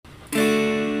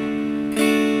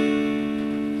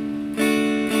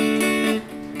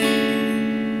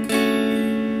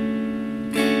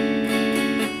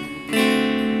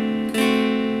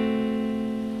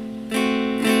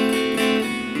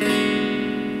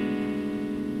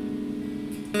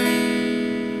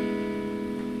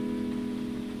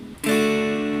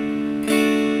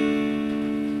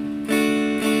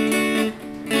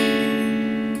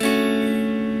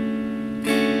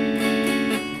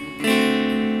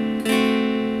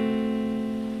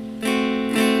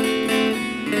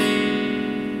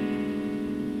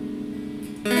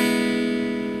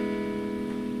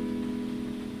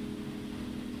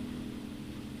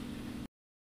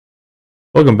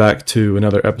Welcome back to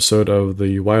another episode of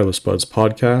the Wireless Buds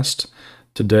podcast.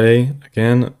 Today,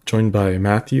 again, joined by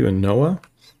Matthew and Noah.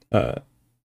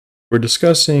 We're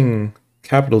discussing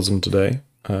capitalism today.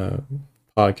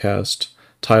 Podcast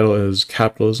title is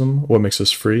Capitalism, What Makes Us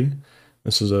Free.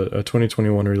 This is a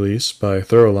 2021 release by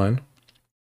Throughline.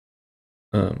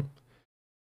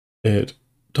 It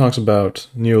talks about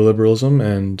neoliberalism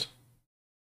and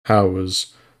how it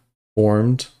was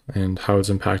formed and how it's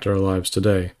impacted our lives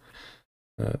today.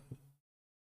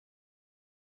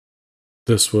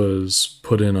 This was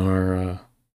put in our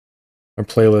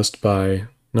playlist by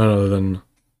none other than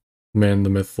man, the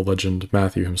myth, the legend,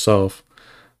 Matthew himself.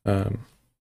 So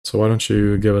why don't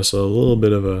you give us a little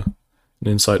bit of an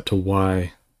insight to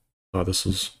why this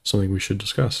is something we should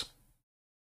discuss?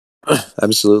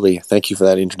 Absolutely. Thank you for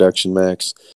that introduction,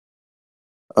 Max.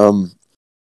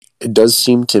 It does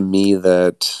seem to me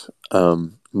that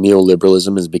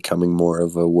neoliberalism is becoming more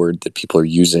of a word that people are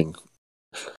using.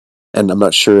 And I'm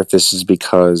not sure if this is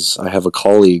because I have a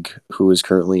colleague who is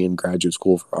currently in graduate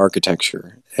school for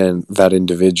architecture, and that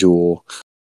individual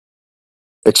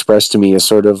expressed to me a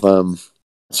sort of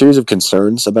series of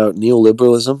concerns about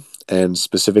neoliberalism, and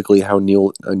specifically how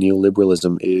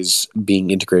neoliberalism is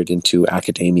being integrated into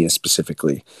academia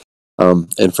specifically.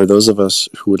 And for those of us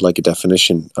who would like a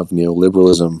definition of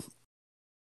neoliberalism,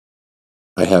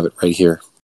 I have it right here.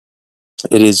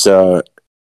 It is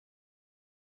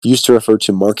used to refer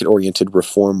to market-oriented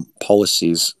reform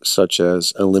policies such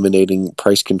as eliminating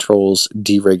price controls,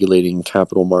 deregulating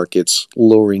capital markets,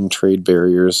 lowering trade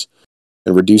barriers,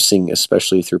 and reducing,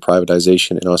 especially through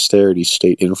privatization and austerity,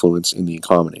 state influence in the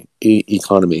economy.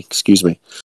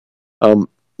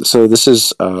 So this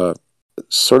is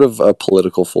sort of a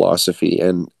political philosophy,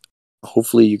 and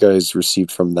hopefully you guys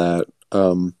received from that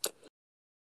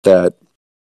that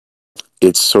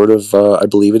it's sort of, I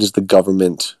believe it is the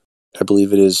government. I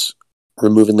believe it is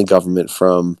removing the government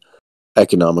from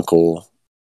economical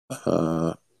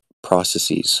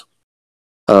processes.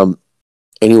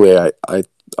 Anyway,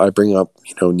 I bring up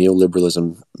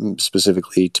neoliberalism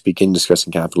specifically to begin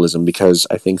discussing capitalism because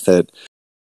I think that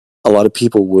a lot of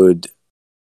people would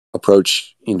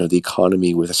approach the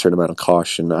economy with a certain amount of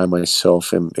caution. I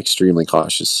myself am extremely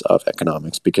cautious of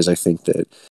economics because I think that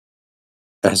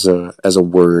as a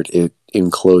word, it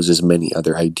encloses many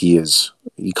other ideas.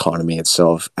 Economy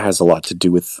itself has a lot to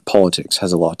do with politics,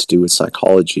 has a lot to do with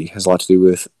psychology, has a lot to do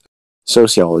with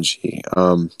sociology,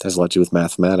 has a lot to do with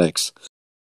mathematics.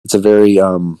 It's a very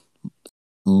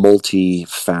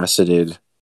multifaceted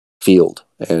field.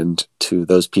 And to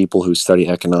those people who study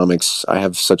economics, I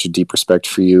have such a deep respect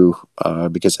for you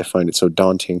because I find it so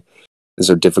daunting and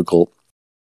so difficult.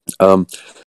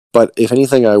 But if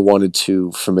anything, I wanted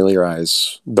to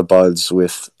familiarize the buds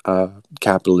with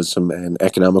capitalism and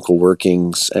economical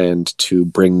workings and to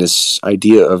bring this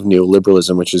idea of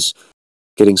neoliberalism, which is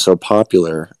getting so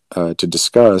popular, to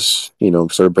discuss,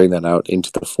 sort of bring that out into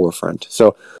the forefront.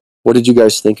 So what did you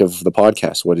guys think of the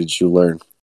podcast? What did you learn?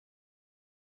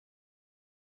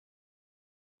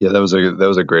 Yeah, that was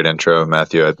a great intro,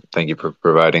 Matthew. Thank you for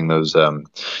providing those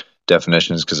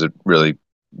definitions because it really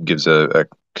gives a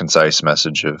concise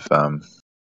message of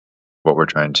what we're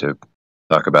trying to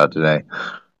talk about today.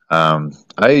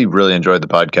 I really enjoyed the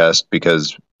podcast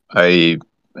because I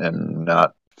am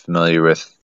not familiar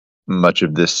with much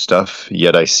of this stuff,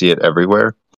 yet I see it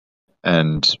everywhere.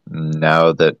 And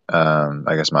now that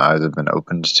I guess my eyes have been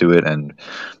opened to it and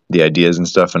the ideas and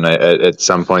stuff, and at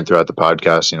some point throughout the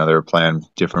podcast, they were playing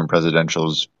different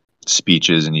presidential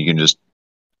speeches, and you can just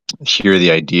hear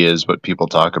the ideas, what people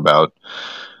talk about.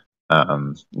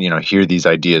 Hear these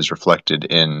ideas reflected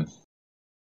in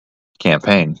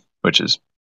campaign, which is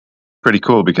pretty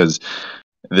cool because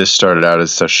this started out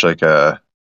as such like a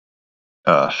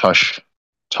hush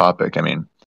topic. I mean,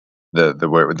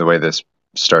 the way this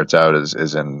starts out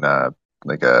is in the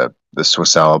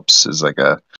Swiss Alps is like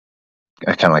a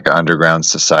kind of like an underground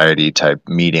society type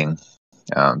meeting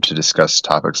to discuss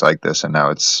topics like this, and now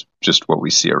it's just what we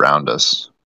see around us.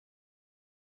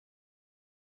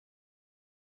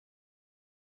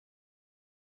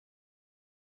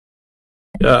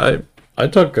 Yeah, I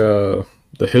took the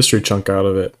history chunk out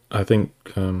of it. I think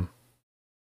a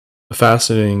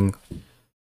fascinating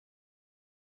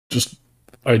just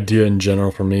idea in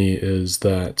general for me is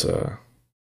that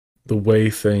the way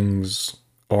things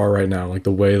are right now, like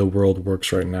the way the world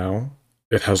works right now,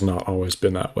 it has not always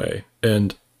been that way.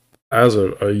 And as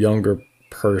a younger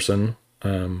person,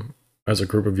 as a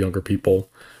group of younger people,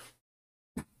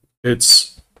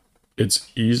 it's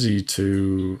easy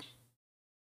to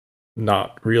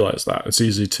not realize that. It's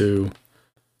easy to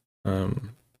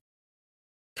kind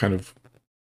of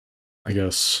I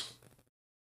guess,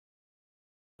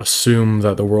 assume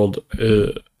that the world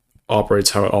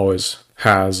operates how it always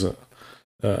has,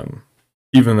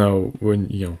 even though when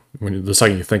the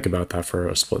second you think about that for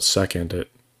a split second,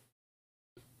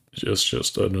 it's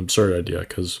just an absurd idea,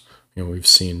 because we've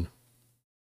seen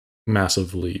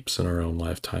massive leaps in our own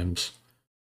lifetimes,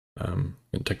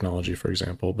 in technology, for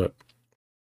example. But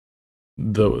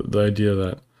the idea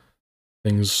that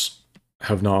things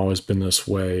have not always been this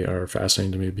way are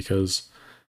fascinating to me, because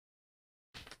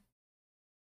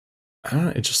I don't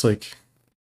know, it's just like,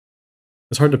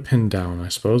 it's hard to pin down, I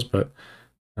suppose, but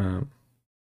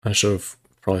I should have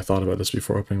probably thought about this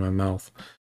before opening my mouth.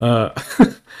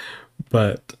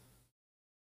 But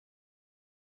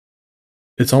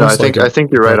it's almost I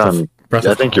think you're right on. breath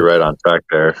I of think you're hope. right on track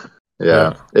there.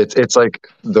 Yeah, Yeah. it's like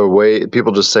the way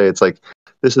people just say it's like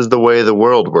this is the way the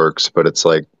world works, but it's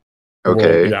like Well,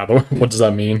 okay, yeah. What does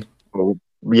that mean? well,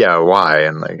 yeah, why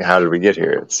and like how did we get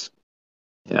here? It's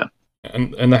yeah.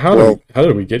 And the Well, how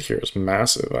did we get here is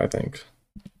massive, I think.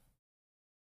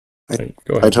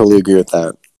 Go I ahead. totally agree with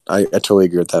that. I totally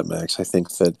agree with that, Max. I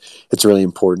think that it's really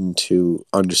important to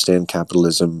understand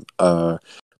capitalism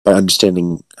by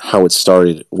understanding how it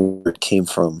started, where it came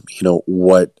from,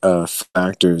 what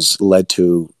factors led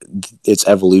to its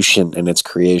evolution and its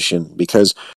creation.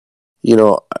 Because,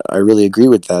 I really agree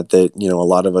with that, a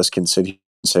lot of us can sit here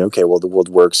and say, okay, well, the world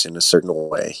works in a certain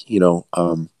way.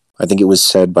 I think it was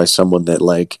said by someone that,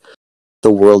 like,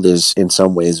 the world is in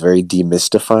some ways very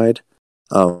demystified,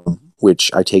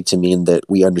 which I take to mean that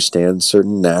we understand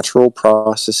certain natural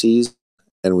processes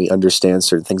and we understand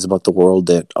certain things about the world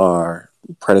that our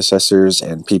predecessors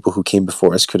and people who came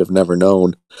before us could have never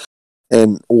known.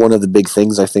 And one of the big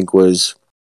things I think was,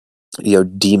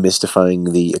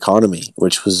 demystifying the economy,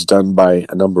 which was done by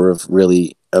a number of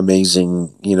really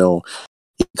amazing,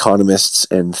 economists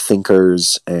and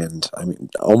thinkers, and I mean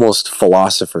almost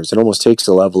philosophers. It almost takes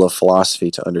a level of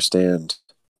philosophy to understand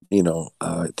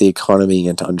the economy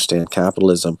and to understand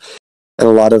capitalism. And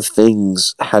a lot of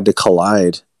things had to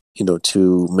collide,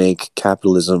 to make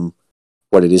capitalism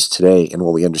what it is today and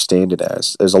what we understand it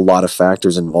as. There's a lot of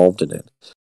factors involved in it.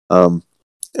 Um,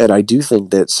 and I do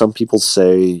think that some people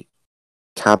say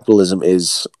capitalism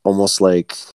is almost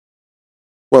like,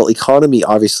 well, economy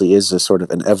obviously is a sort of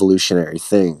an evolutionary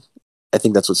thing. I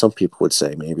think that's what some people would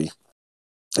say, maybe,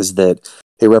 is that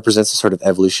it represents a sort of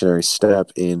evolutionary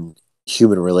step in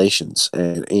human relations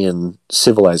and in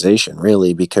civilization,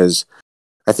 really, because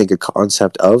I think a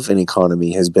concept of an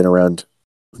economy has been around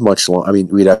much long. I mean,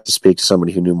 we'd have to speak to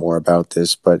somebody who knew more about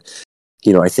this, but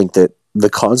I think that the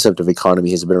concept of economy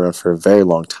has been around for a very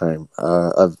long time,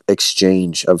 of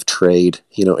exchange, of trade.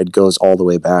 It goes all the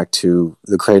way back to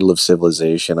the cradle of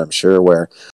civilization, I'm sure, where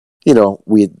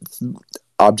we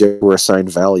objects were assigned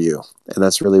value, and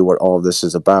that's really what all of this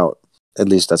is about. At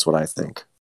least that's what I think.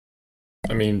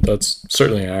 I mean, that's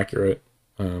certainly accurate.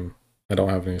 I don't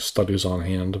have any studies on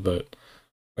hand, but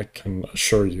I can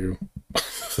assure you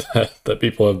that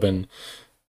people have been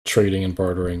trading and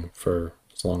bartering for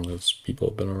as long as people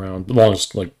have been around, as long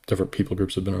as like different people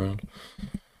groups have been around.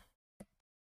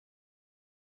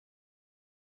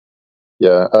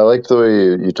 Yeah, I like the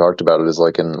way you talked about it as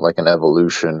like an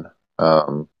evolution,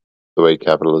 the way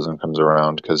capitalism comes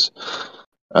around because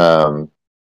um,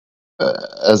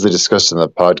 as they discussed in the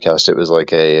podcast, it was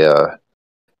like it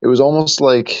was almost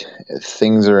like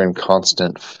things are in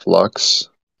constant flux.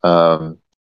 Um,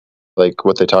 like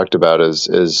what they talked about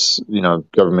is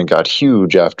government got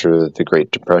huge after the Great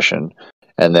Depression,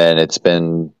 and then it's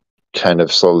been kind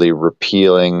of slowly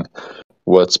repealing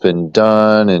what's been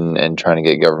done and trying to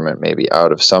get government maybe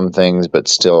out of some things, but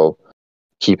still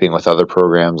keeping with other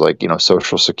programs like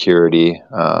Social Security,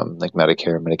 like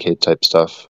Medicare, Medicaid type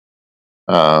stuff.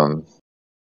 Um,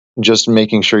 just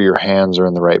making sure your hands are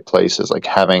in the right places, like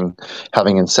having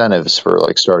incentives for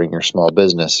like starting your small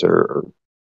business or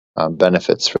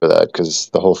benefits for that, because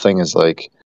the whole thing is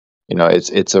like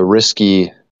it's a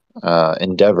risky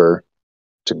endeavor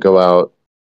to go out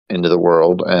into the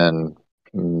world and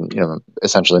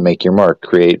essentially make your mark,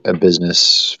 create a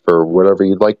business for whatever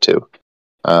you'd like to.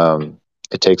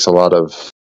 It takes a lot of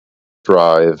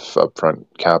drive, upfront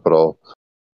capital,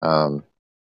 um,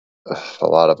 a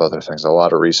lot of other things, a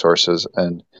lot of resources,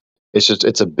 and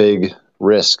it's a big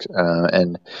risk.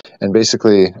 And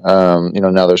basically,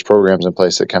 now there's programs in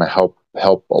place that kind of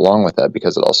help along with that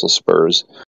because it also spurs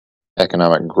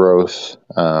economic growth.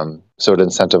 So it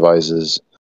incentivizes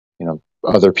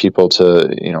other people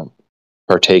to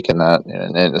partake in that,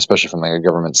 and especially from like a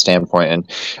government standpoint.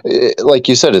 And like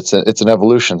you said, it's an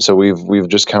evolution. So we've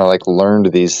just kind of like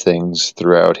learned these things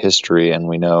throughout history, and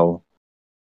we know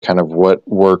kind of what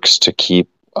works to keep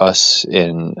us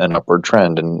in an upward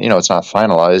trend. And it's not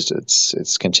finalized;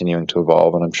 it's continuing to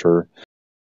evolve. And I'm sure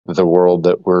the world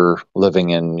that we're living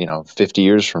in, 50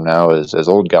 years from now, as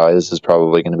old guys, is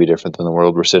probably going to be different than the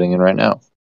world we're sitting in right now.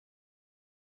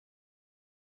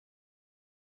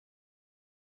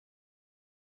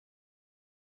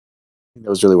 That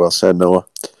was really well said, Noah.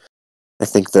 I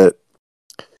think that,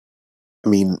 I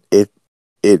mean,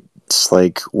 it's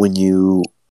like when you,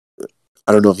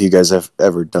 I don't know if you guys have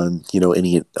ever done,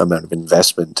 any amount of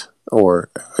investment, or,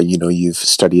 you've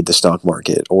studied the stock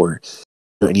market, or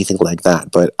anything like that.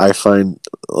 But I find,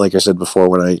 like I said before,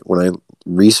 when I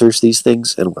research these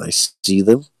things and when I see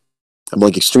them, I'm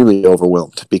like extremely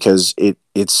overwhelmed, because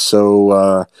it's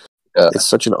so it's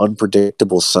such an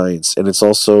unpredictable science, and it's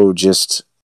also just,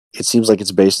 it seems like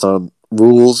it's based on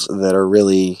rules that are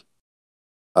really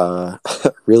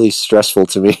really stressful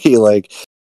to me.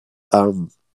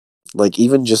 Um like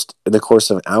even just in the course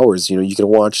of hours, you can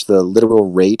watch the literal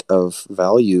rate of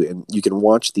value, and you can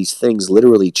watch these things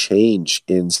literally change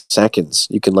in seconds.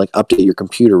 You can like update your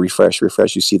computer, refresh,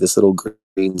 you see this little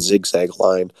green zigzag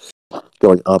line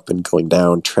going up and going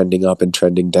down, trending up and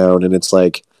trending down. And it's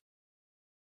like,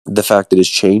 the fact that it's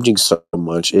changing so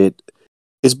much, it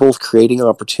is both creating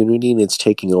opportunity and it's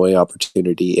taking away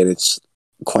opportunity, and it's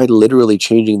quite literally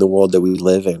changing the world that we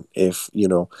live in. If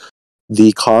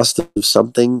the cost of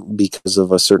something, because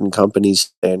of a certain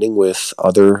company's standing with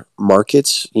other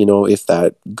markets, if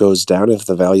that goes down, if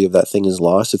the value of that thing is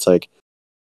lost, it's like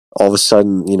all of a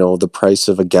sudden, the price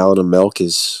of a gallon of milk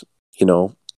is,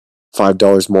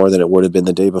 $5 more than it would have been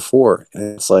the day before. And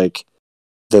it's like,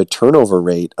 the turnover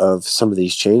rate of some of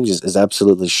these changes is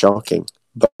absolutely shocking.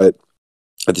 But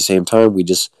at the same time,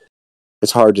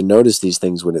 it's hard to notice these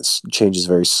things when it changes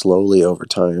very slowly over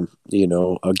time.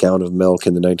 A gallon of milk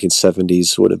in the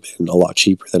 1970s would have been a lot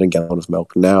cheaper than a gallon of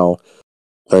milk now.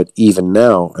 But even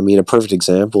now, I mean, a perfect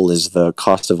example is the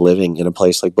cost of living in a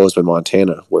place like Bozeman,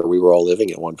 Montana, where we were all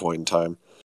living at one point in time.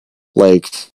 Like,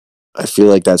 I feel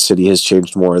like that city has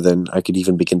changed more than I could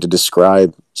even begin to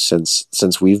describe since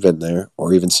we've been there,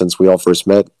 or even since we all first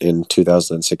met in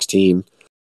 2016.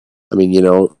 I mean,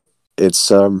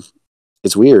 it's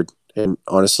weird, and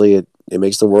honestly, it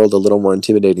makes the world a little more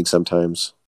intimidating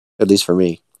sometimes, at least for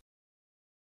me.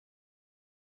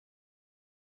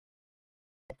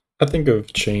 I think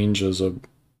of change as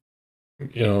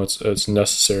it's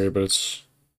necessary, but it's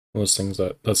one of those things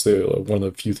that's the one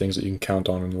of the few things that you can count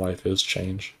on in life is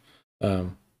change.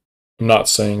 I'm not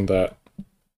saying that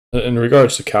in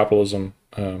regards to capitalism,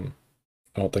 I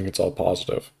don't think it's all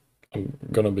positive. I'm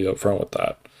going to be upfront with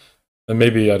that. And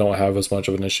maybe I don't have as much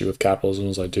of an issue with capitalism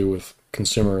as I do with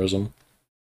consumerism.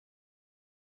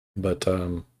 But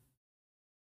I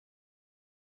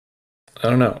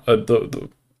don't know.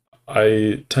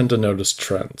 I tend to notice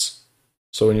trends.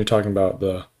 So when you're talking about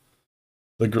the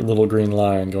little green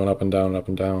line going up and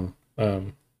down,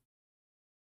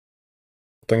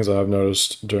 things that I've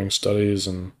noticed during studies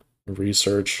and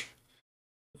research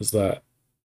is that,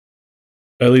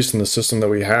 at least in the system that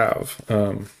we have,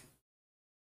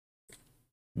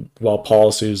 while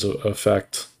policies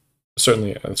affect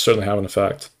certainly have an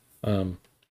effect,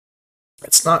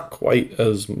 it's not quite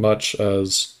as much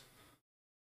as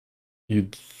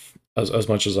you'd as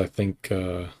much as I think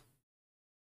the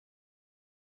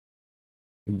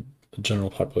general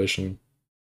population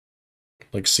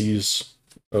like sees,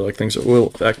 or like things that will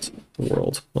affect the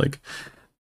world. Like,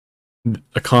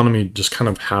 economy just kind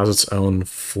of has its own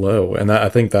flow, and I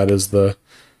think that is the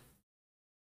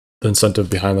incentive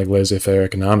behind like laissez-faire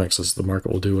economics, is the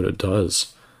market will do what it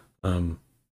does. And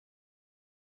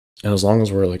as long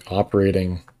as we're like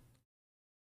operating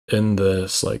in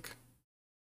this, like,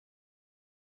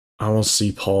 I almost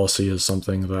see policy as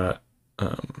something that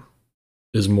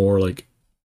is more like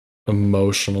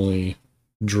emotionally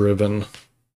driven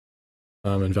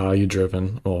and value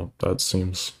driven. Well, that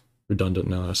seems redundant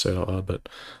now that I say it out loud, but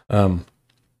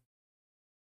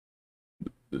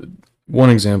one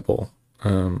example,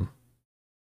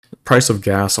 price of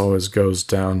gas always goes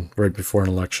down right before an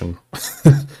election.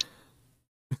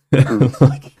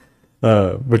 Like,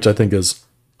 which I think is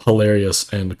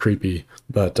hilarious and creepy,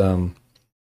 but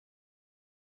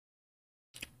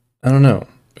I don't know.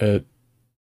 I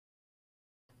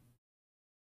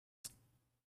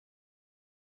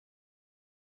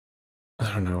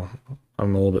don't know.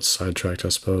 I'm a little bit sidetracked, I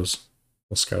suppose. A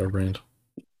little scatterbrained.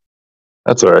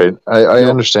 That's all right. I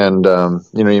understand.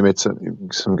 You made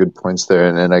some good points there,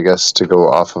 and I guess to go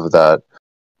off of that,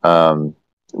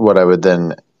 what I would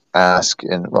then ask,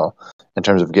 in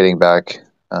terms of getting back,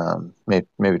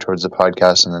 maybe towards the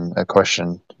podcast, and then a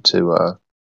question to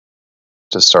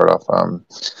to start off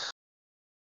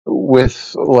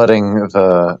with letting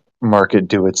the market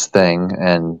do its thing,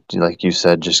 and like you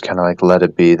said, just kind of like let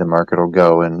it be. The market will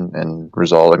go and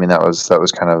resolve. I mean, that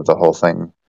was kind of the whole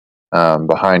thing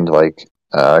behind like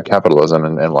capitalism,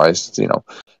 and why so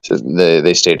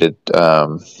they stated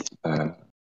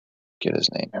get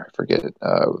his name here, forget it.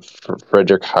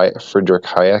 Friedrich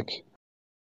Hayek,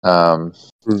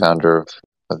 founder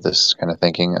of this kind of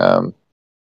thinking.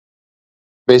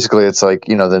 Basically, it's like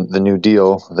the New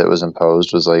Deal that was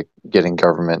imposed was like getting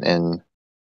government in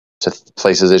to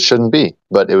places it shouldn't be,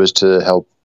 but it was to help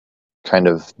kind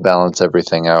of balance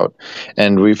everything out.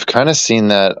 And we've kind of seen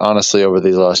that honestly over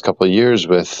these last couple of years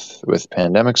with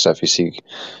pandemic stuff. You see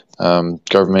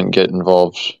government get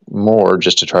involved more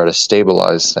just to try to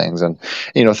stabilize things, and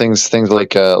things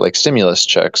like stimulus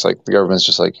checks. Like the government's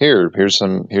just like, here's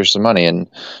some money, and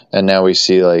now we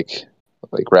see like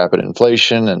rapid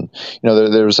inflation, and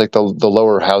there was like the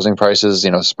lower housing prices,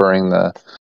 spurring the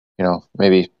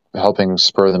maybe helping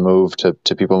spur the move to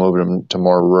people moving to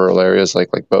more rural areas like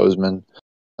Bozeman.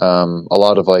 A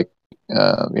lot of like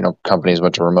companies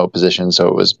went to remote positions, so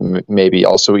it was maybe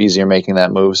also easier making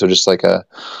that move. So just like a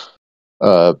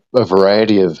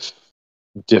variety of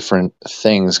different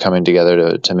things coming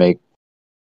together to make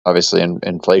obviously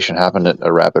inflation happen at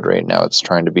a rapid rate. Now it's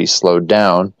trying to be slowed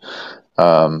down.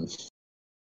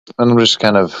 And I'm just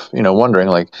kind of, wondering,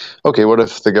 like, okay, what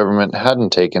if the government hadn't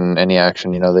taken any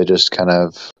action? They just kind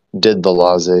of did the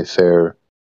laissez-faire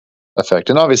effect.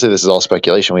 And obviously, this is all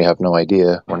speculation. We have no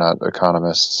idea. We're not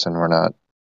economists, and we're not.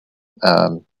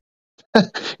 Not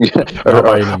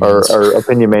by any means. Our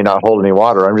opinion may not hold any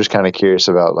water. I'm just kind of curious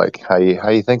about like how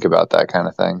you think about that kind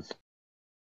of thing.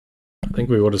 I think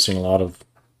we would have seen a lot of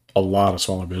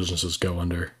smaller businesses go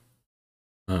under,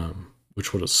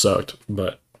 which would have sucked.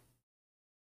 But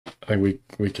I think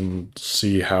we can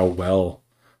see how well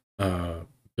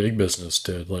big business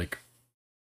did, like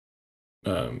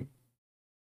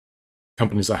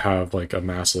companies that have like a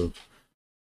massive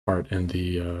part in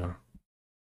the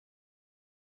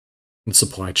in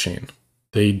supply chain.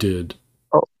 They did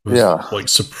like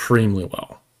supremely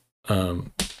well.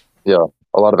 Yeah,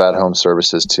 a lot of at-home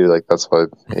services too. Like that's why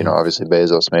obviously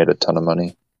Bezos made a ton of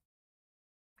money.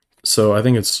 So I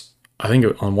think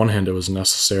on one hand it was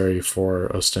necessary for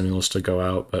a stimulus to go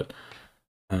out, but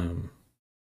and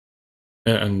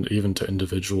even to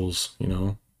individuals,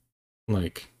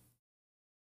 like,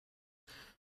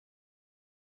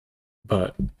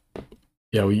 but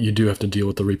yeah, you do have to deal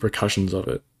with the repercussions of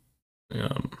it.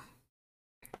 Yeah,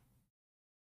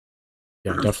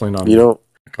 definitely not an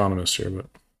economist here, but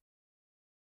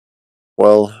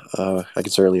well, I can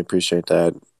certainly appreciate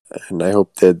that, and I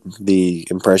hope that the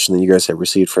impression that you guys have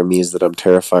received from me is that I'm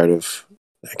terrified of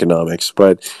economics.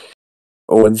 But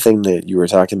one thing that you were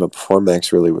talking about before,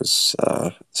 Max, really was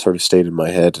sort of stayed in my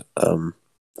head.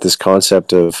 This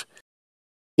concept of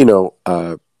the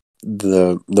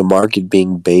market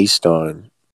being based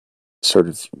on sort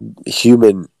of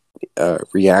human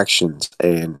reactions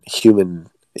and human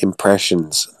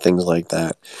impressions, things like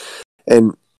that.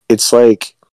 And it's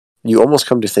like you almost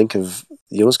come to think of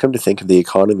the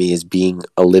economy as being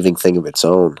a living thing of its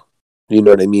own. You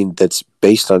know what I mean? That's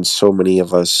based on so many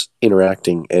of us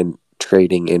interacting and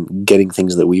trading and getting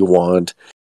things that we want.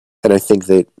 And I think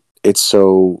that it's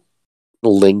so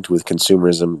linked with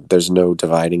consumerism. There's no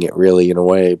dividing it really in a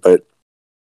way, but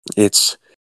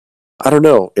I don't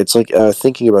know. It's like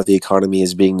thinking about the economy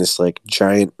as being this like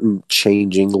giant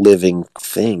changing living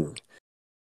thing.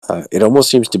 It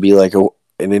almost seems to be like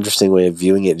an interesting way of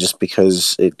viewing it just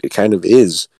because it kind of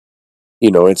is.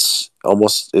 It's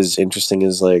almost as interesting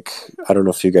as like, I don't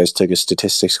know if you guys took a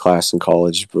statistics class in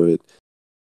college, but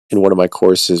in one of my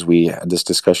courses, we had this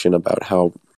discussion about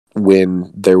how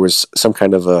when there was some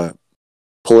kind of a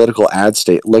political ad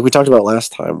state, like we talked about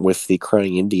last time with the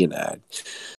Crying Indian ad,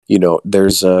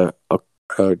 there's a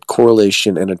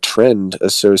correlation and a trend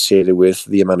associated with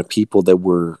the amount of people that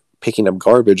were picking up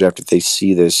garbage after they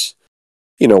see this,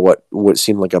 what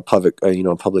seemed like a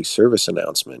public service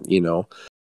announcement,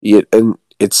 and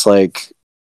it's like,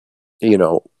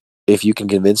 if you can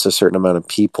convince a certain amount of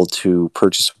people to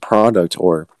purchase a product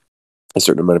or a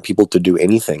certain amount of people to do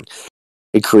anything,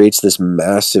 it creates this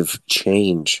massive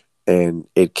change, and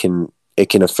it can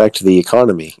affect the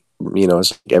economy.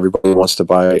 It's like everybody wants to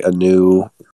buy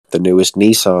the newest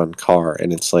Nissan car,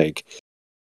 and it's like,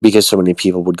 because so many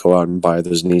people would go out and buy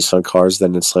those Nissan cars,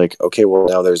 then it's like, okay, well,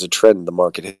 now there's a trend. The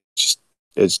market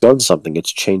it's done something.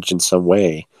 It's changed in some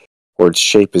way, or its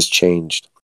shape has changed.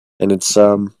 And it's,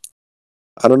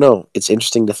 I don't know. It's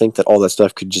interesting to think that all that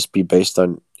stuff could just be based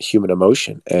on human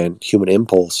emotion and human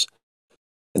impulse.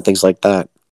 and things like that.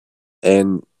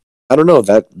 And I don't know,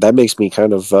 that makes me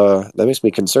kind of that makes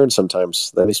me concerned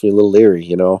sometimes. That makes me a little leery,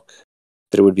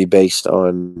 that it would be based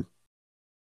on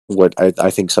what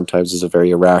I think sometimes is a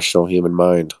very irrational human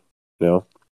mind, you know.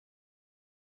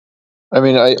 I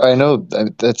mean, I know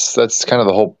that's kind of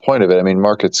the whole point of it. I mean,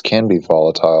 markets can be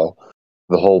volatile.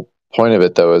 The whole point of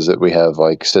it, though, is that we have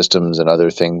like systems and other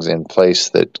things in place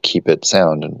that keep it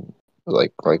sound. And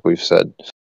like we've said,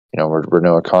 we're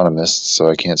no economists, so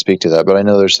I can't speak to that. But I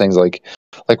know there's things like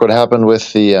what happened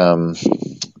with the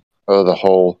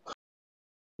whole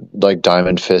like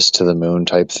diamond fist to the moon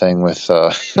type thing with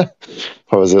what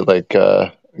was it, like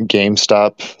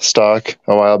GameStop stock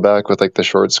a while back with like the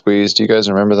short squeeze. Do you guys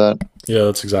remember that? Yeah,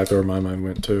 that's exactly where my mind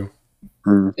went too.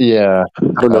 Yeah. I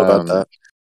don't know about that.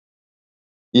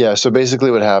 Yeah, so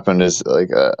basically what happened is like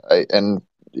and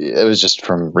it was just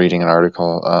from reading an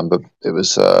article, but it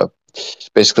was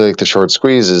basically like the short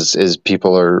squeeze is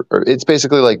people or it's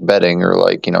basically like betting or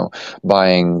like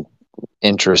buying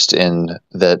interest in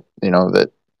that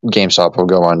that GameStop will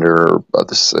go under, or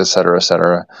et cetera, et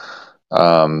cetera.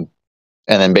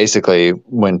 And then basically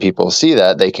when people see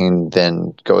that, they can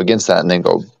then go against that and then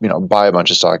go, buy a bunch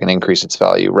of stock and increase its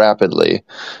value rapidly,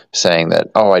 saying that,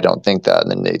 oh, I don't think that.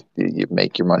 And then you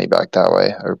make your money back that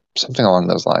way or something along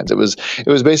those lines. It was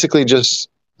basically just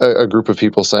a group of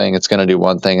people saying it's going to do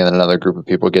one thing and then another group of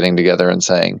people getting together and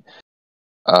saying,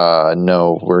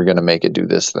 no, we're going to make it do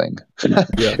this thing.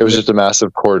 Yeah, It was just a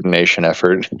massive coordination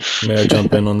effort. May I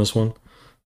jump in on this one?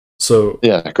 So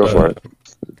yeah, go for it.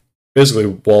 Basically,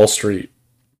 Wall Street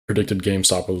predicted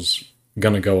GameStop was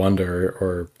going to go under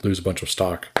or lose a bunch of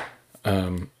stock.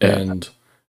 And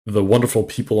the wonderful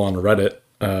people on Reddit,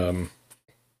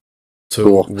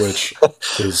 which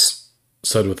is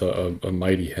said with a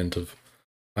mighty hint of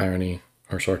irony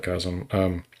or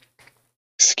sarcasm.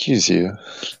 Excuse you.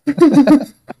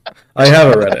 I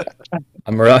have a Reddit.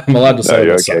 I'm allowed to say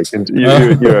you're that okay. sucks.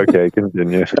 You're okay.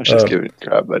 Continue. Just giving you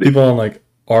crap, buddy. People on like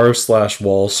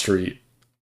r/Wall Street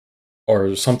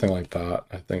or something like that,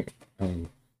 I think,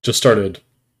 just started.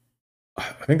 I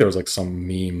think there was like some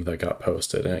meme that got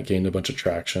posted and it gained a bunch of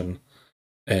traction,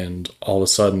 and all of a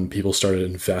sudden people started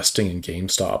investing in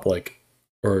GameStop,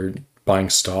 or buying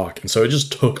stock, and so it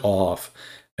just took off,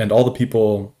 and all the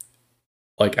people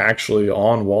like actually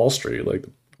on Wall Street,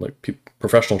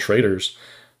 professional traders,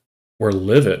 were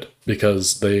livid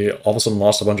because they all of a sudden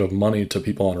lost a bunch of money to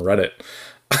people on Reddit.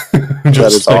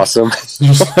 That is awesome.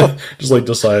 just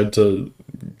decided to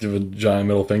give a giant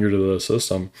middle finger to the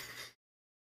system,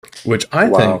 which I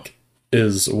think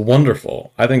is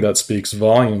wonderful. I think that speaks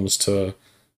volumes to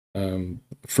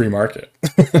free market.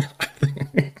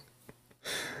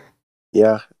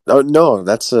 Yeah. Oh no,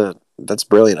 that's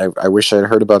brilliant. I wish I'd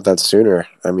heard about that sooner.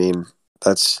 I mean,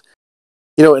 that's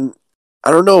and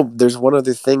I don't know. There's one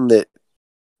other thing that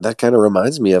kind of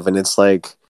reminds me of, and it's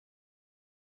like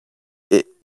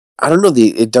I don't know.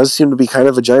 It does seem to be kind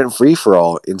of a giant free for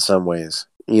all in some ways,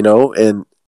 and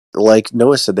like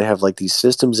Noah said, they have like these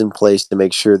systems in place to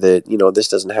make sure that this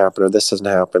doesn't happen or this doesn't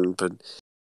happen. But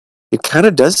it kind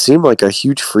of does seem like a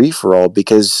huge free for all,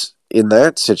 because in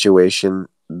that situation,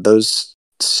 those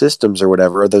systems or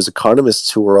whatever, or those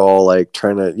economists who are all like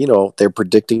trying to, they're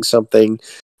predicting something.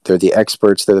 They're the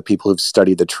experts. They're the people who've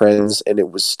studied the trends, and it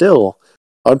was still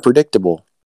unpredictable.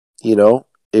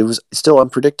 It was still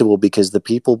unpredictable because the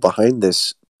people behind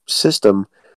this system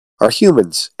are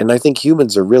humans. And I think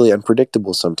humans are really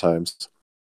unpredictable sometimes.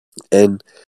 And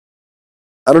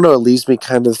I don't know, it leaves me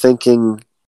kind of thinking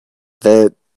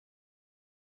that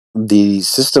the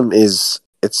system it's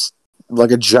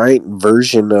like a giant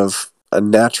version of a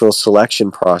natural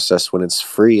selection process when it's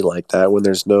free like that, when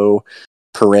there's no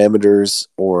parameters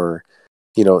or,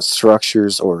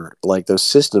 structures or like those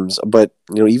systems. But,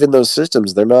 even those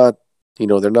systems, they're not what's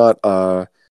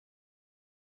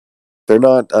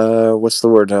the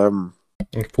word?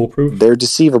 Foolproof? They're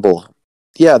deceivable.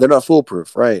 Yeah, they're not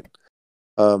foolproof, right?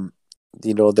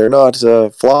 They're not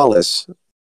flawless.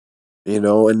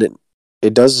 And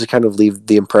it does kind of leave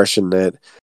the impression that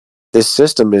this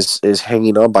system is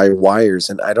hanging on by wires,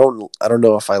 and I don't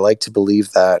know if I like to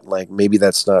believe that. Like, maybe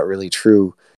that's not really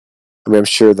true. I mean, I'm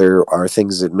sure there are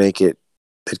things that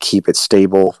keep it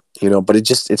stable, but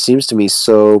it seems to me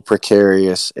so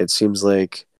precarious. It seems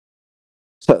like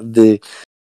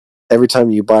every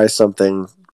time you buy something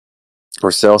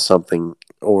or sell something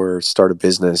or start a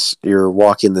business, you're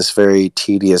walking this very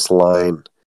tedious line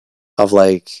of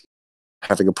like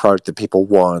having a product that people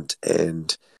want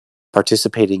and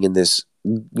participating in this,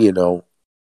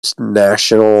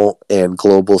 national and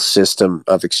global system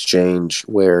of exchange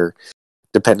where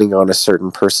depending on a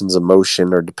certain person's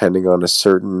emotion or depending on a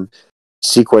certain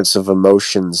sequence of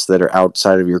emotions that are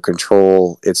outside of your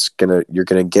control, you're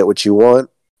gonna get what you want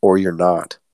or you're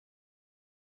not.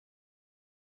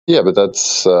 Yeah, but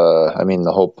that's I mean,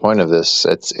 the whole point of this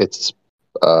is,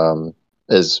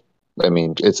 I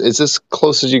mean, it's as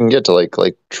close as you can get to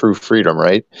like true freedom,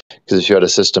 right? Because if you had a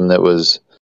system that was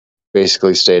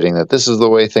basically stating that this is the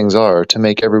way things are to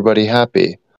make everybody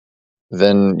happy,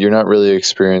 then you're not really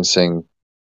experiencing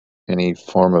any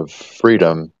form of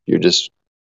freedom. You're just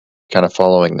kind of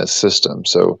following this system.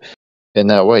 So in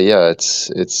that way, yeah,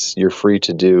 it's you're free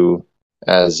to do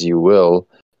as you will,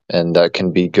 and that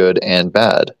can be good and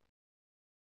bad.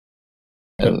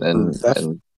 And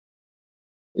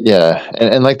yeah,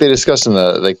 and like they discussed in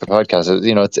the podcast,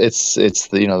 you know, it's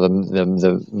the, you know,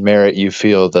 the merit you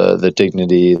feel, the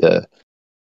dignity, the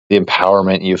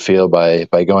empowerment you feel by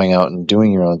going out and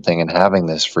doing your own thing and having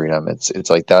this freedom. It's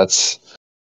like that's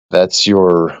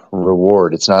your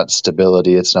reward. It's not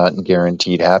stability. It's not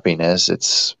guaranteed happiness.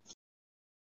 It's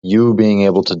you being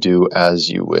able to do as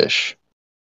you wish.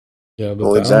 Yeah, the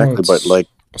Well, exactly, but balance.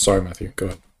 Sorry, Matthew. Go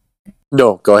ahead.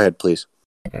 no, go ahead, please.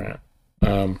 All right.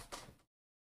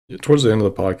 Towards the end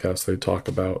of the podcast, they talk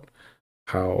about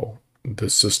how the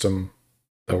system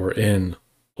that we're in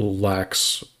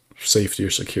lacks safety or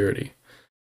security.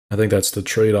 I think that's the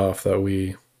trade-off that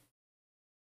we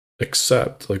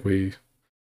accept, like we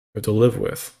have to live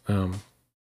with.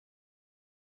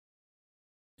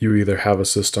 You either have a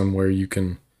system where you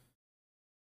can,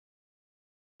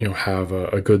 you know, have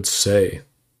a good say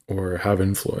or have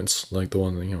influence, like the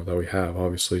one, you know, that we have.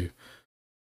 Obviously,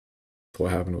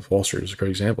 what happened with Wall Street is a great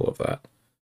example of that.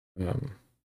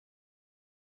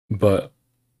 But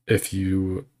if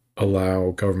you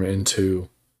allow government into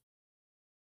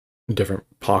different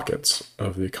pockets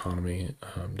of the economy,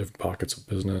 different pockets of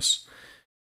business,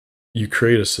 you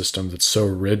create a system that's so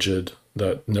rigid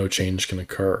that no change can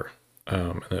occur,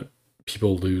 and that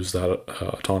people lose that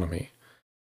autonomy.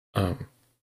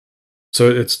 So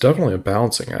it's definitely a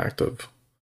balancing act of,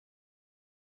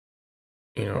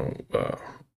 you know,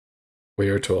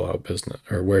 where to allow business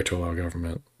or where to allow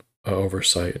government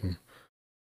oversight and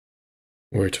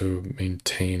where to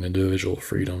maintain individual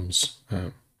freedoms.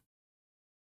 I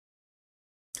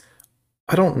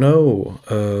don't know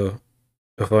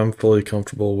if I'm fully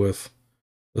comfortable with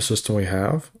the system we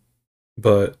have,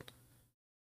 but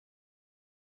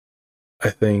I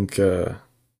think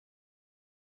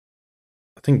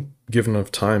given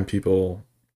enough time, people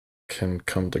can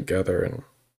come together and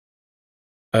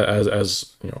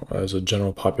as you know, as a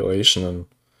general population and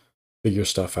figure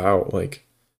stuff out. Like,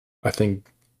 I think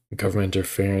government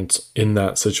interference in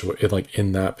that situation, like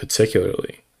in that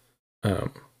particularly,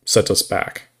 sets us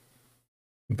back.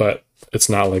 But it's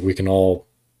not like we can all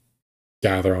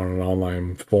gather on an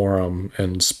online forum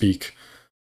and speak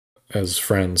as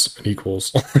friends and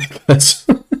equals. that's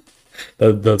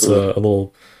that's a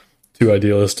little too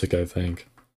idealistic, I think.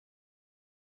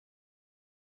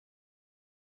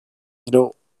 You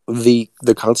know, the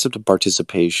concept of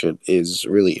participation is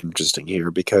really interesting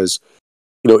here because,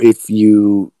 you know, if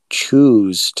you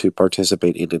choose to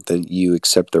participate in it, then you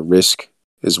accept the risk,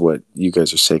 is what you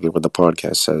guys are saying and what the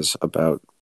podcast says about,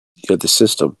 you know, the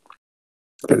system.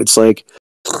 And it's like,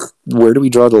 where do we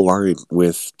draw the line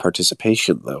with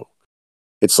participation, though?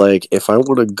 It's like, if I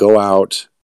want to go out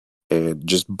and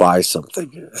just buy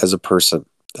something as a person,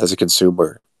 as a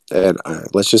consumer, and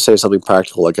let's just say something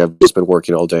practical, like I've just been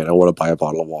working all day and I want to buy a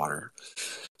bottle of water.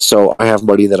 So I have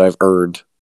money that I've earned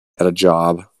at a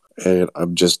job, and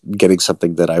I'm just getting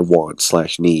something that I want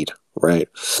 / need, right?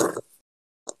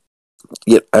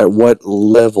 Yet, at what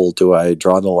level do I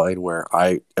draw the line where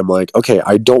I am like, okay,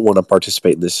 I don't want to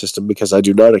participate in this system because I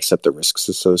do not accept the risks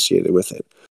associated with it?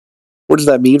 What does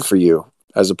that mean for you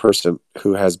as a person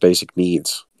who has basic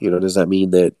needs? You know, does that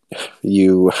mean that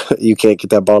you you can't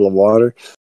get that bottle of water,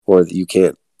 or that you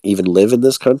can't even live in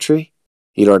this country?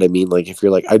 You know what I mean? Like, if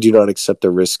you're like, I do not accept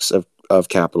the risks of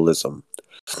capitalism,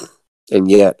 and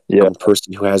yet Yeah, I'm a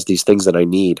person who has these things that I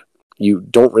need. You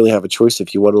don't really have a choice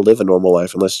if you want to live a normal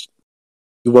life, unless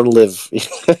you want to live,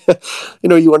 you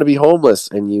know, you want to be homeless,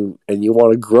 and you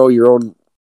want to grow your own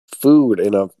food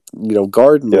in a, you know,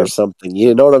 garden yeah. or something.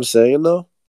 You know what I'm saying, though?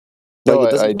 Like, No, it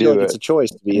I doesn't feel like do. it's a choice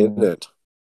to be in it.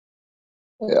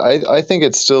 I think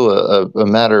it's still a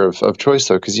matter of choice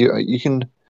though, because you can.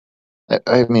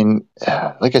 I mean,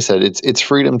 like I said, it's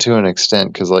freedom to an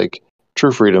extent, because like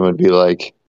true freedom would be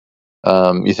like,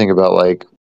 you think about like,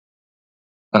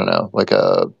 I don't know, like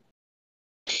a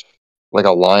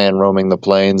lion roaming the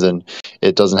plains, and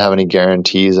it doesn't have any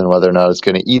guarantees on whether or not it's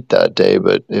going to eat that day,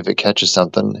 but if it catches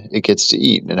something, it gets to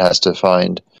eat, and it has to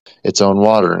find its own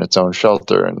water and its own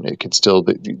shelter, and it could still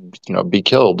be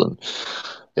killed. And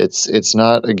it's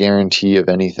not a guarantee of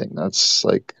anything. That's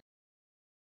like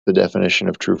the definition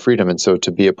of true freedom. And so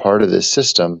to be a part of this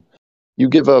system, you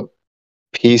give up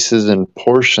pieces and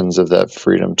portions of that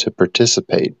freedom to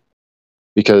participate,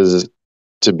 because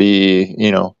to be,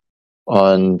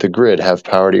 on the grid, have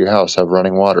power to your house, have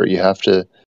running water, you have to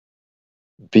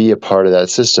be a part of that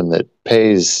system that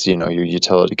pays, your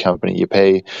utility company. You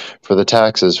pay for the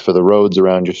taxes for the roads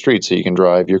around your street so you can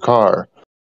drive your car.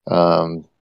 But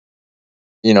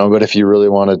if you really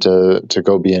wanted to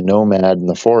go be a nomad in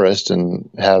the forest and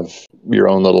have your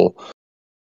own little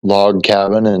log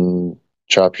cabin and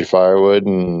chop your firewood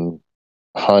and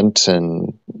hunt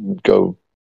and go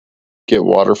get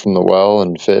water from the well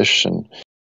and fish and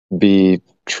be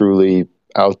truly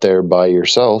out there by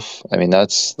yourself, I mean,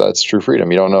 that's true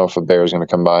freedom. You don't know if a bear is going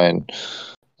to come by and,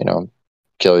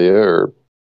 kill you, or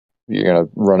you're going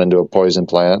to run into a poison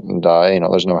plant and die.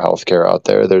 There's no healthcare out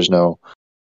there. There's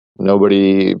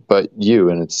nobody but you,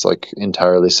 and it's like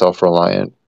entirely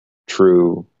self-reliant,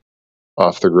 true,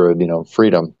 off the grid,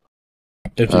 freedom.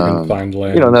 If you can find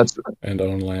land, and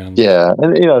own land. Yeah,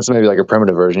 and it's maybe like a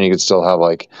primitive version. You could still have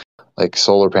like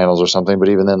solar panels or something, but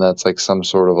even then, that's like some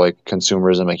sort of like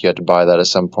consumerism. Like you had to buy that at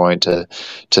some point to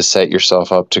set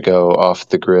yourself up to go off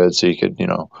the grid, so you could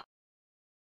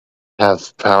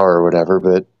have power or whatever.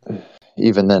 But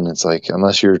even then, it's like,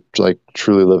 unless you're like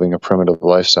truly living a primitive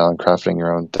lifestyle and crafting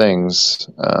your own things,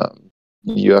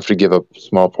 you have to give up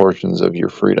small portions of your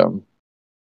freedom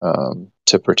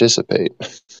to participate.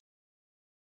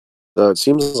 So it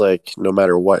seems like no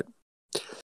matter what,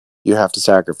 you have to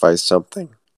sacrifice something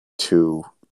to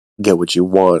get what you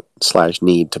want /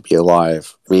 need to be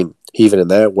alive. I mean, even in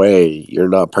that way, you're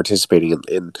not participating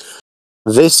in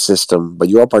this system, but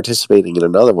you are participating in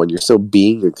another one. You're still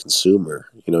being a consumer.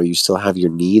 You still have your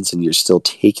needs, and you're still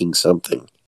taking something,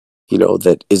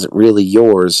 that isn't really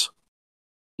yours.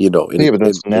 But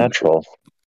that's natural.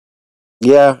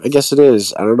 Yeah, I guess it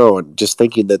is. I don't know. Just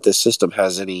thinking that this system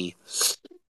has any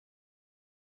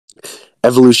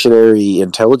evolutionary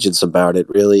intelligence about it,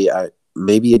 really,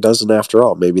 maybe it doesn't after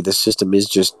all. Maybe this system is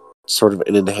just sort of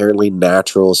an inherently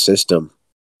natural system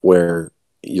where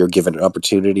you're given an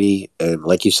opportunity, and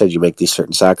like you said, you make these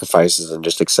certain sacrifices and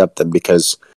just accept them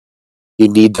because you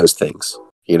need those things.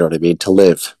 You know what I mean? To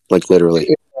live, like literally.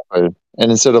 And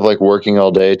instead of like working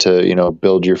all day to,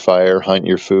 build your fire, hunt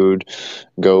your food,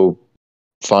 go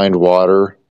find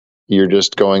water, you're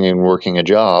just going and working a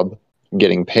job,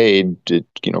 getting paid to,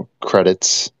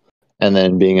 credits, and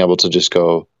then being able to just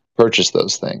go purchase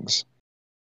those things.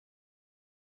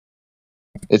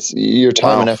 It's your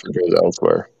time and effort goes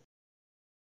elsewhere.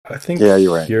 I think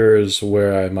you're right. Here's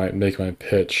where I might make my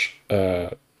pitch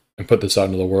and put this out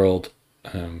into the world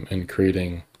in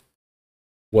creating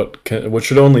what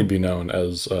should only be known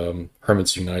as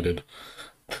Hermits United.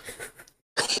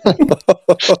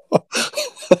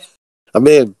 I'm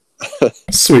in.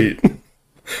 Sweet.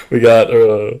 We got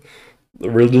a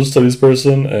religious studies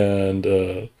person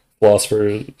and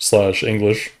philosopher /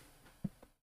 English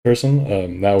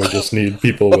person. Now we just need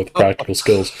people with practical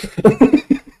skills.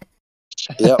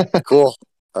 Yep, cool.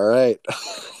 All right.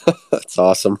 That's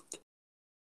awesome.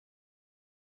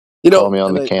 Call me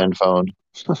on the canned phone.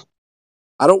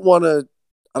 I don't want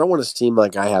to seem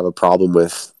like I have a problem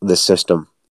with the system,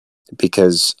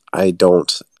 because I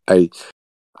don't. I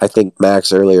think,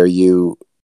 Max, earlier you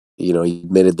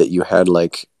admitted that you had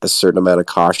like a certain amount of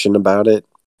caution about it,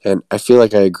 and I feel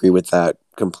like I agree with that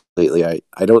completely.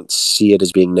 I don't see it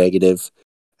as being negative,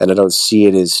 and I don't see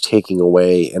it as taking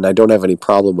away, and I don't have any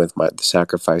problem with the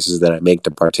sacrifices that I make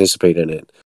to participate in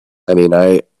it. I mean,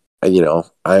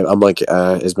 I'm like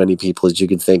as many people as you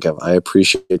can think of. I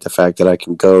appreciate the fact that I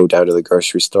can go down to the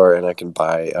grocery store and I can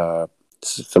buy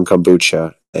some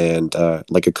kombucha and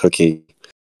like a cookie,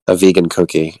 a vegan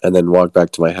cookie, and then walk back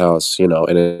to my house, and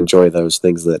enjoy those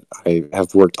things that I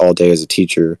have worked all day as a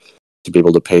teacher to be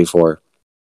able to pay for.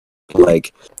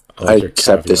 Like I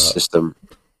accept this system.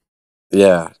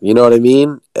 Yeah, you know what I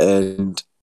mean? And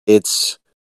it's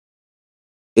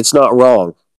not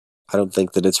wrong. I don't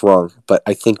think that it's wrong, but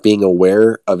I think being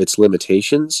aware of its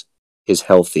limitations is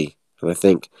healthy. And I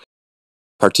think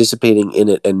participating in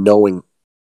it and knowing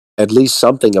at least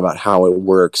something about how it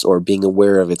works, or being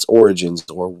aware of its origins,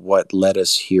 or what led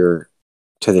us here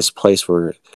to this place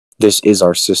where this is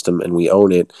our system and we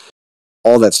own it,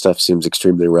 all that stuff seems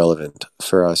extremely relevant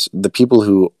for us. The people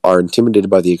who are intimidated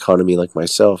by the economy like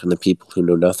myself, and the people who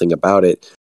know nothing about it,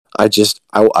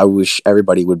 I wish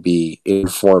everybody would be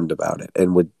informed about it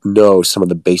and would know some of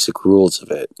the basic rules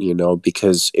of it,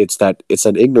 because it's that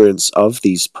ignorance of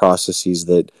these processes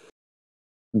that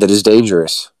is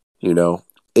dangerous.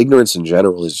 Ignorance in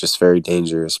general is just very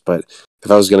dangerous. But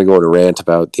if I was going to go on a rant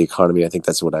about the economy, I think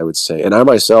that's what I would say. And I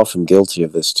myself am guilty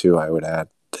of this too. I would add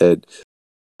that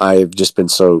I've just been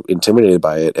so intimidated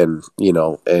by it, and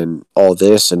and all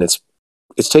this, and it's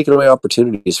taken away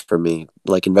opportunities for me,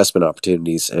 like investment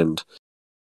opportunities.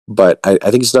 But I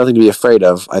think it's nothing to be afraid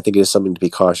of. I think it is something to be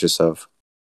cautious of.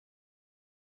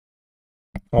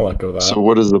 I'll echo that. So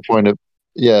what is the point of?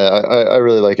 Yeah, I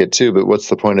really like it too. But what's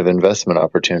the point of investment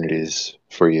opportunities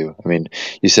for you? I mean,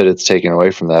 you said it's taken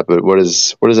away from that, but what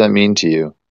does that mean to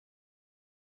you?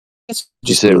 It You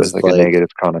just say it with means like a negative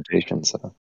connotation.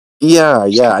 So yeah.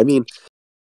 I mean,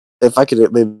 if I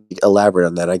could maybe elaborate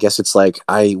on that, I guess it's like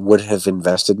I would have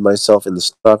invested myself in the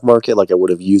stock market, like I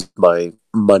would have used my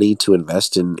money to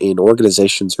invest in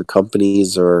organizations or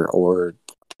companies or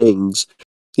things,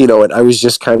 and I was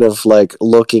just kind of like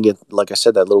looking at, like I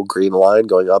said, that little green line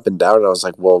going up and down, and I was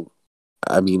like, well,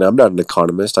 I mean, I'm not an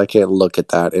economist. I can't look at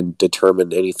that and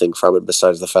determine anything from it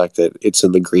besides the fact that it's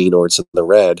in the green or it's in the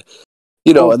red,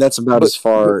 well, and that's about but as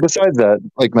far. besides that,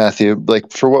 like Matthew,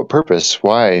 like for what purpose?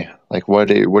 Why? Like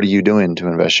what are you doing to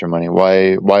invest your money?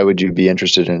 Why would you be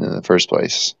interested in it in the first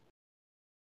place?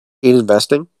 In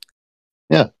investing.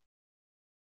 Yeah.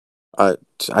 I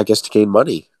I guess to gain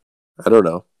money. I don't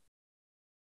know.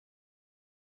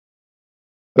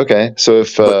 Okay. So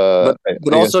if but but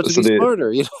but I guess also to so be the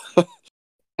smarter.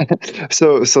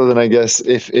 so then I guess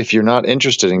if you're not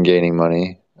interested in gaining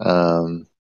money, I'm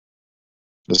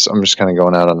just kind of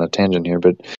going out on a tangent here,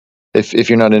 but if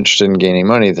you're not interested in gaining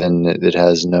money, then it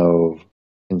has no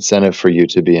incentive for you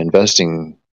to be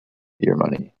investing your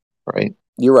money, right?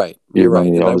 You're right. Your You're right.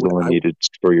 money And is only needed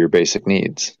for your basic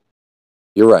needs.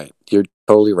 you're right. You're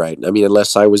totally right. I mean,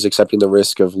 unless I was accepting the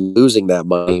risk of losing that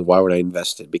money, why would I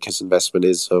invest it? Because investment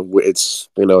is it's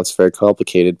very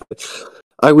complicated. But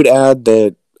I would add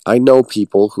that I know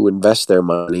people who invest their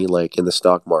money like in the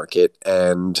stock market,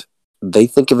 and they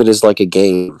think of it as like a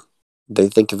game. They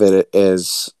think of it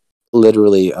as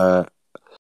literally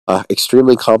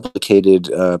extremely complicated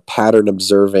pattern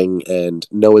observing and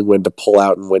knowing when to pull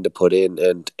out and when to put in,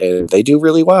 and they do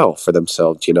really well for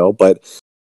themselves, But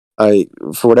I,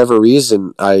 for whatever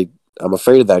reason, I'm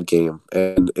afraid of that game,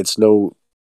 and it's no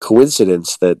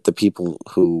coincidence that the people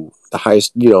who the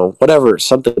highest, whatever,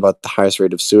 something about the highest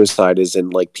rate of suicide is in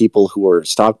like people who are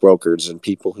stockbrokers and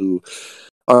people who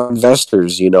are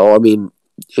investors. I mean,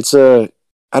 it's a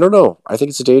I don't know. I think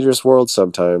it's a dangerous world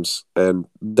sometimes, and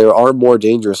there are more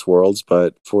dangerous worlds,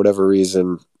 but for whatever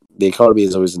reason, the economy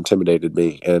has always intimidated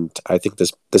me, and I think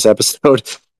this episode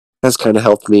has kind of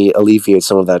helped me alleviate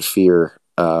some of that fear,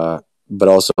 but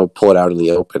also pull it out in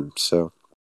the open. So,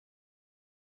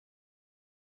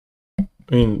 I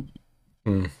mean,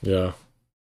 yeah.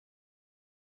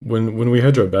 When we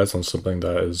hedge our bets on something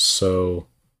that is so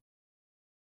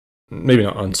maybe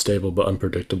not unstable but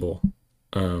unpredictable,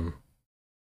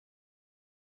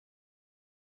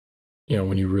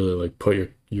 when you really like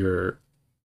put your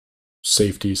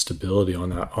safety stability on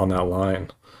that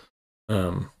line,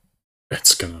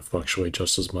 it's gonna fluctuate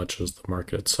just as much as the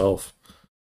market itself.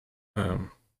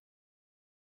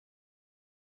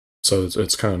 So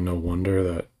it's kind of no wonder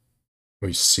that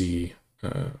we see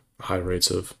high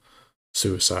rates of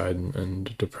suicide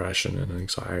and depression and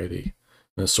anxiety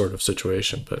in this sort of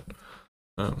situation. But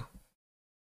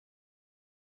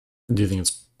do you think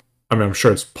it's? I mean, I'm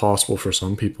sure it's possible for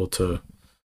some people to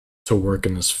work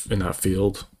in that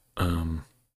field and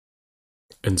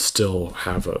still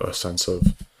have a sense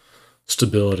of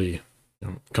stability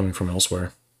coming from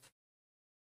elsewhere.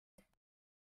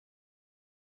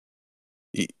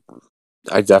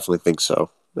 I definitely think so,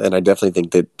 and I definitely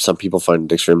think that some people find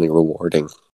it extremely rewarding.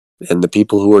 And the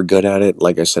people who are good at it,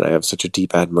 like I said, I have such a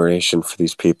deep admiration for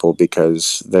these people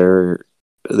because they're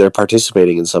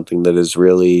participating in something that is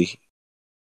really,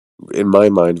 in my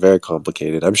mind, very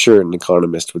complicated. I'm sure an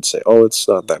economist would say, "Oh, it's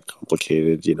not that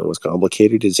complicated." What's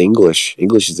complicated is English.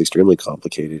 English is extremely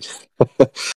complicated.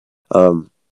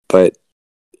 But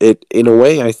in a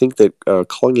way, I think that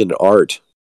calling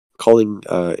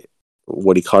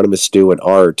what economists do an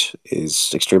art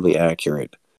is extremely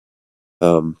accurate.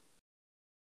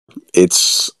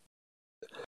 It's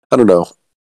I don't know.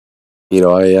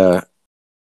 I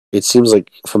it seems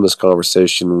like from this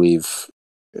conversation we've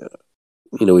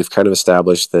kind of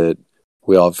established that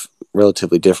we all have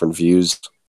relatively different views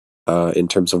in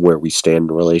terms of where we stand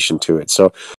in relation to it.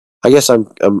 So I guess I'm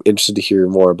interested to hear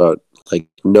more about like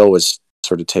Noah's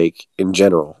sort of take in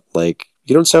general. Like,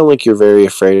 you don't sound like you're very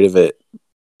afraid of it.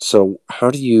 So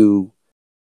how do you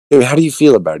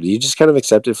feel about it? Do you just kind of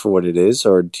accept it for what it is,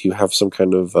 or do you have some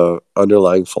kind of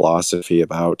underlying philosophy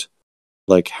about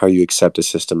like how you accept a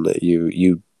system that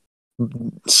you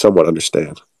somewhat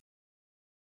understand?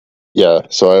 Yeah,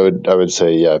 so I would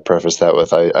say, yeah, preface that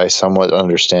with I somewhat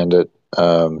understand it.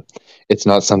 It's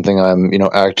not something I'm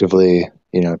actively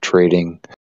trading.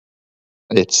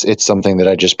 It's something that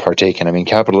I just partake in. I mean,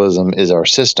 capitalism is our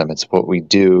system. It's what we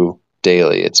do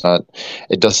daily. It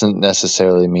doesn't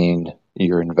necessarily mean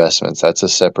your investments. That's a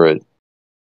separate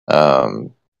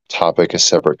um, topic, a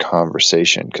separate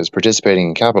conversation. Because participating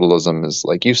in capitalism is,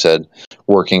 like you said,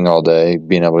 working all day,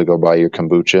 being able to go buy your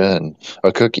kombucha and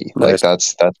a cookie. Like Nice.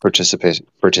 that's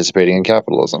participating in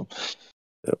capitalism.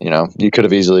 Yep. You could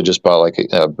have easily just bought like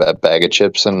a bag of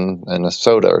chips and a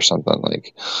soda or something.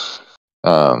 Like,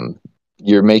 um,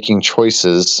 you're making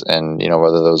choices, and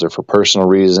whether those are for personal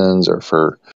reasons or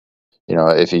for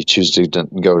if you choose to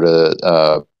go to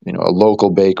a local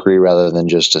bakery rather than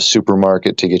just a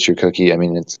supermarket to get your cookie. I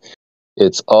mean,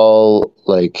 it's all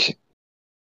like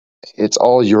it's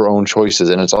all your own choices,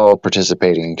 and it's all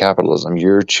participating in capitalism.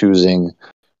 You're choosing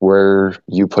where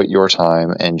you put your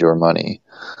time and your money,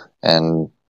 and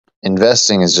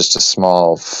investing is just a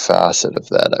small facet of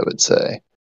that, I would say.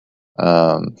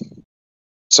 Um,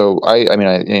 so I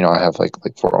mean, I have like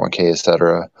 401k,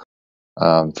 etc.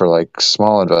 For like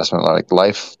small investment, like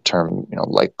life term,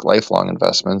 like lifelong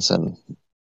investments, and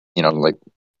like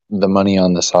the money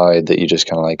on the side that you just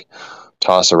kind of like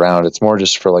toss around. It's more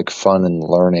just for like fun and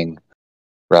learning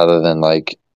rather than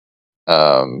like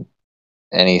um,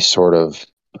 any sort of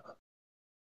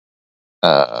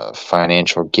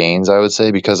financial gains, I would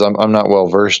say, because I'm not well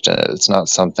versed in it. It's not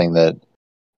something that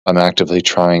I'm actively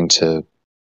trying to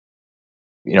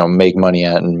make money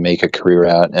at and make a career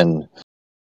at, and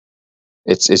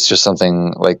it's just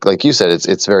something like you said,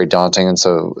 it's very daunting, and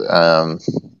so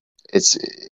it's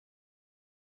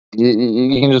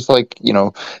you can just like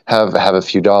have a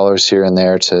few dollars here and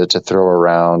there to throw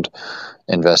around,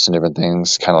 invest in different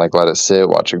things, kind of like let it sit,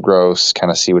 watch it grow, kind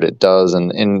of see what it does,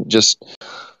 and just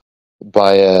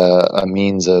by a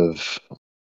means of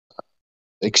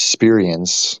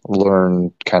experience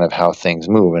learn kind of how things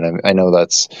move. And I know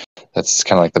that's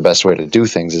kind of like the best way to do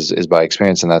things is by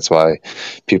experience, and that's why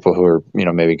people who are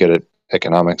maybe good at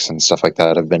economics and stuff like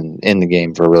that have been in the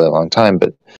game for a really long time.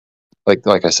 But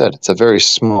like I said, it's a very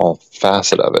small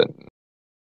facet of it.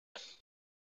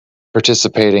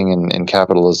 Participating in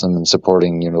capitalism and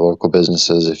supporting local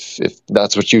businesses, if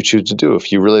that's what you choose to do.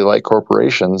 If you really like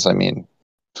corporations, I mean,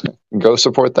 go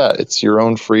support that. It's your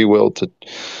own free will to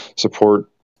support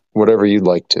whatever you'd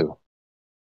like to.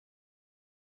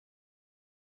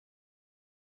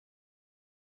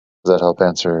 Does that help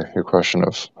answer your question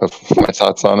of my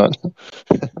thoughts on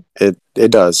it?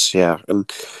 It does, yeah. And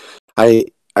I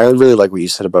I really like what you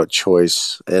said about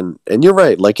choice, and you're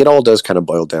right. Like it all does kind of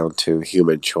boil down to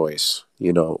human choice.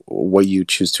 You know, what you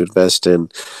choose to invest in.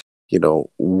 You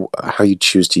know, how you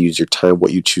choose to use your time,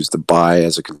 what you choose to buy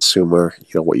as a consumer.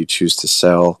 You know, what you choose to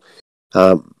sell.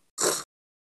 Um,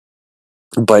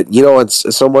 but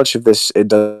it's so much of this. It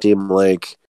does seem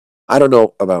like I don't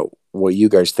know about what you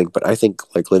guys think, but I think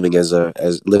like living as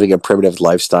living a primitive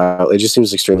lifestyle, it just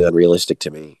seems extremely unrealistic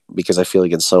to me because I feel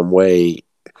like in some way,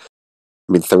 I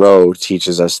mean, Thoreau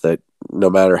teaches us that no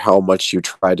matter how much you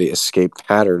try to escape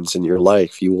patterns in your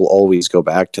life, you will always go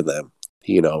back to them.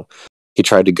 You know, he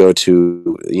tried to go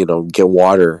to, get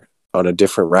water on a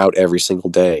different route every single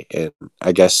day. And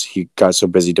I guess he got so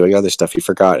busy doing other stuff, he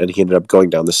forgot. And he ended up going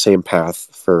down the same path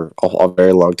for a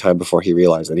very long time before he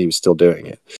realized that he was still doing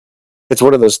it. It's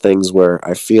one of those things where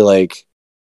I feel like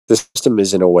the system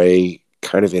is, in a way,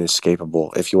 kind of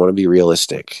inescapable if you want to be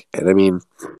realistic. And I mean,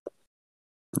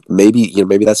 maybe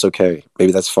that's okay.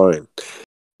 Maybe that's fine.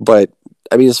 But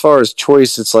I mean, as far as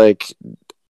choice, it's like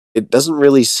it doesn't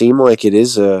really seem like it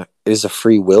is a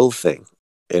free will thing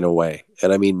in a way.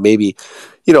 And I mean, maybe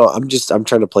I'm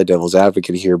trying to play devil's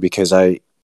advocate here because I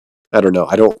don't know.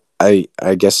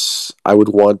 I guess I would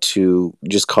want to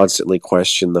just constantly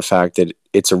question the fact that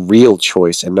it's a real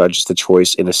choice and not just a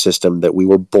choice in a system that we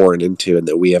were born into and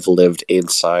that we have lived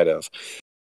inside of.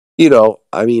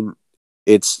 I mean,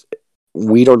 it's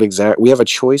we have a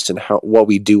choice in how what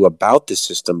we do about the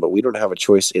system, but we don't have a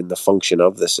choice in the function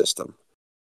of the system.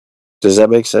 Does that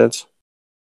make sense?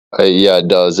 Yeah, it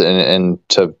does. And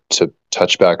to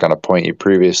touch back on a point you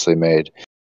previously made,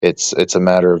 it's a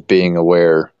matter of being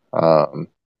aware, and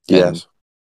Yes.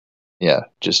 yeah,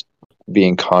 just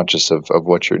being conscious of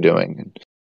what you're doing.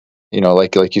 And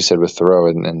like you said with Thoreau,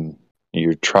 and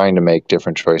you're trying to make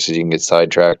different choices, you can get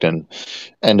sidetracked and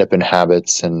end up in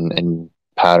habits and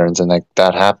patterns, and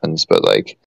that happens. But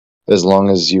like, as long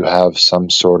as you have some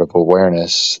sort of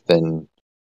awareness, then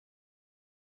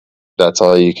that's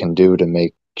all you can do to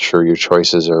make sure your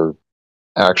choices are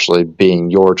actually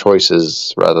being your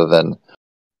choices rather than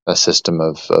a system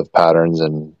of patterns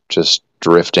and just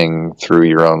drifting through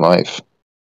your own life.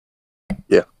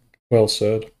 Yeah. Well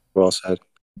said. Well said.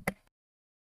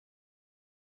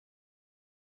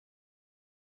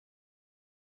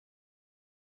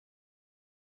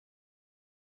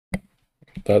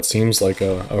 That seems like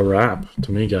a wrap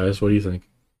to me, guys. What do you think?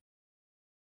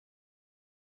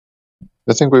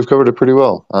 I think we've covered it pretty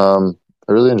well.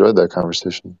 I really enjoyed that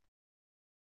conversation.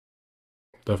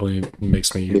 Definitely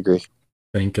makes I me agree.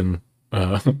 think and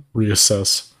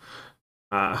reassess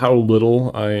how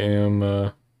little I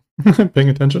am paying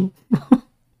attention.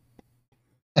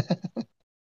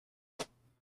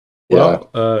 Yeah,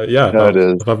 Well, yeah. no, it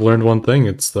is. If I've learned one thing,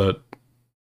 it's that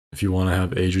if you want to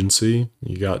have agency,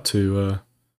 you got to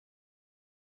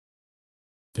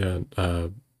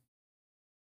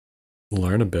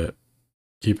learn a bit,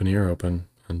 keep an ear open,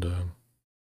 and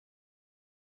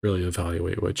really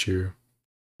evaluate what you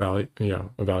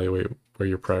evaluate where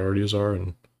your priorities are,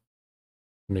 and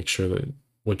make sure that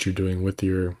what you're doing with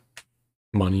your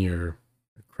money or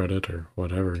credit or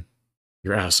whatever,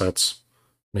 your assets,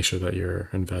 make sure that you're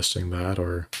investing that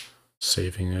or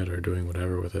saving it or doing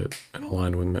whatever with it and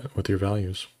align with your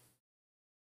values.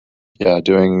 Yeah,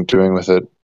 doing with it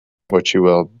what you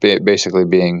will. Basically,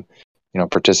 being,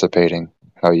 participating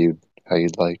how you'd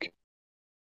like.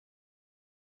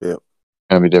 Yeah.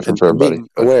 Gonna be different for And everybody. being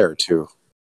aware too.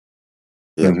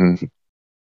 Yeah. Mm-hmm.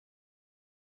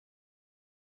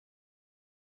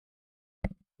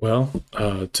 Well,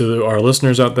 to our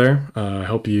listeners out there, I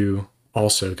hope you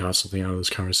also got something out of this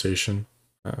conversation.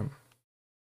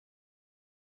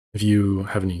 If you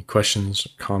have any questions,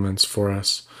 comments for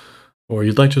us, or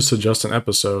you'd like to suggest an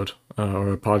episode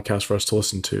or a podcast for us to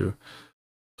listen to,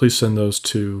 please send those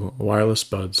to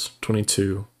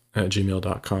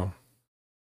wirelessbuds22@gmail.com.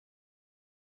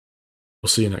 We'll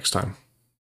see you next time.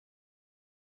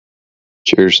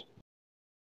 Cheers.